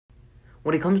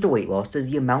When it comes to weight loss,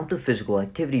 does the amount of physical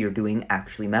activity you're doing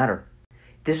actually matter?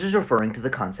 This is referring to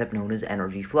the concept known as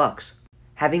energy flux.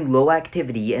 Having low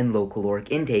activity and low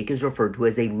caloric intake is referred to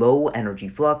as a low energy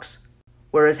flux,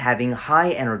 whereas having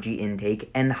high energy intake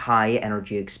and high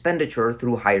energy expenditure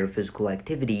through higher physical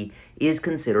activity is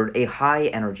considered a high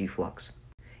energy flux.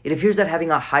 It appears that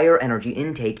having a higher energy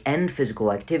intake and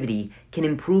physical activity can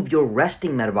improve your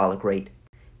resting metabolic rate,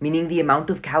 meaning the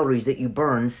amount of calories that you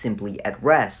burn simply at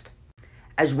rest,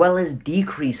 as well as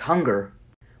decrease hunger,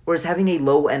 whereas having a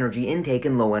low energy intake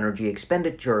and low energy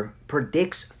expenditure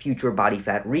predicts future body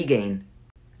fat regain,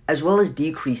 as well as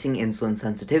decreasing insulin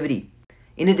sensitivity.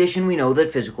 In addition, we know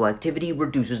that physical activity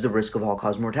reduces the risk of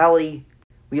all-cause mortality.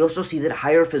 We also see that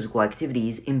higher physical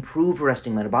activities improve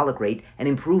resting metabolic rate and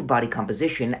improve body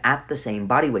composition at the same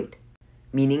body weight,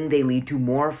 meaning they lead to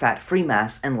more fat-free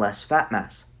mass and less fat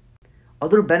mass.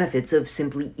 Other benefits of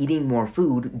simply eating more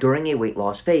food during a weight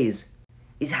loss phase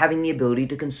is having the ability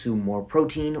to consume more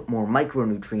protein, more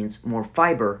micronutrients, more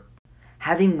fiber,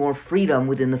 having more freedom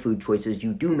within the food choices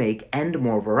you do make and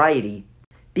more variety,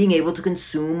 being able to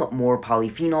consume more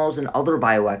polyphenols and other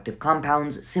bioactive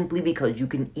compounds simply because you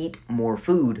can eat more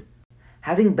food,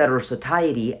 having better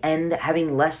satiety, and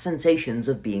having less sensations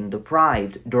of being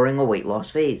deprived during a weight loss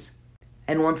phase.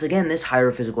 And once again, this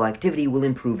higher physical activity will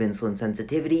improve insulin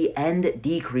sensitivity and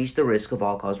decrease the risk of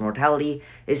all-cause mortality,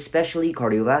 especially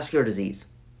cardiovascular disease.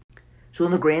 So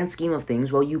in the grand scheme of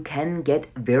things, while you can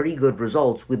get very good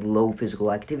results with low physical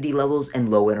activity levels and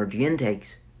low energy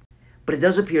intakes, but it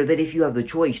does appear that if you have the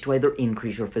choice to either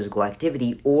increase your physical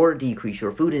activity or decrease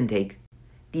your food intake,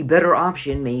 the better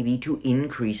option may be to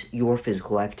increase your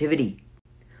physical activity.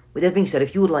 With that being said,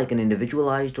 if you would like an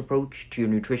individualized approach to your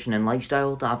nutrition and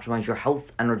lifestyle to optimize your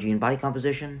health, energy, and body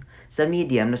composition, send me a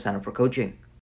DM to sign up for coaching.